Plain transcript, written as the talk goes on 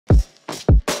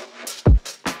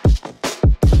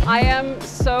I am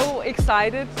so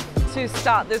excited to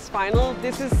start this final.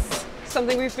 This is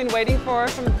something we've been waiting for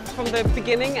from the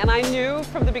beginning, and I knew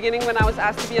from the beginning when I was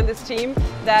asked to be on this team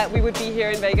that we would be here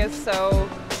in Vegas, so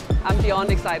I'm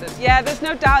beyond excited. Yeah, there's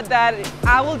no doubt that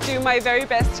I will do my very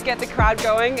best to get the crowd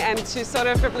going and to sort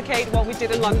of replicate what we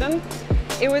did in London.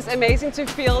 It was amazing to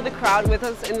feel the crowd with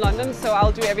us in London, so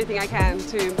I'll do everything I can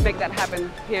to make that happen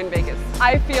here in Vegas.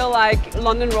 I feel like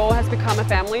London Raw has become a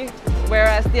family,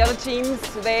 whereas the other teams,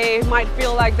 they might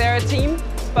feel like they're a team,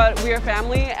 but we're a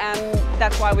family, and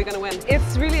that's why we're going to win.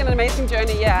 It's really an amazing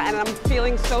journey, yeah, and I'm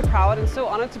feeling so proud and so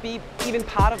honored to be even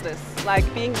part of this. Like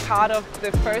being part of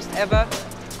the first ever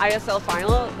ISL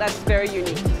final, that's very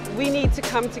unique. We need to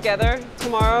come together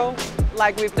tomorrow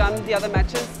like we've done the other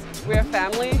matches. We're a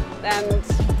family, and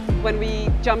when we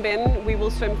jump in, we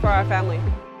will swim for our family.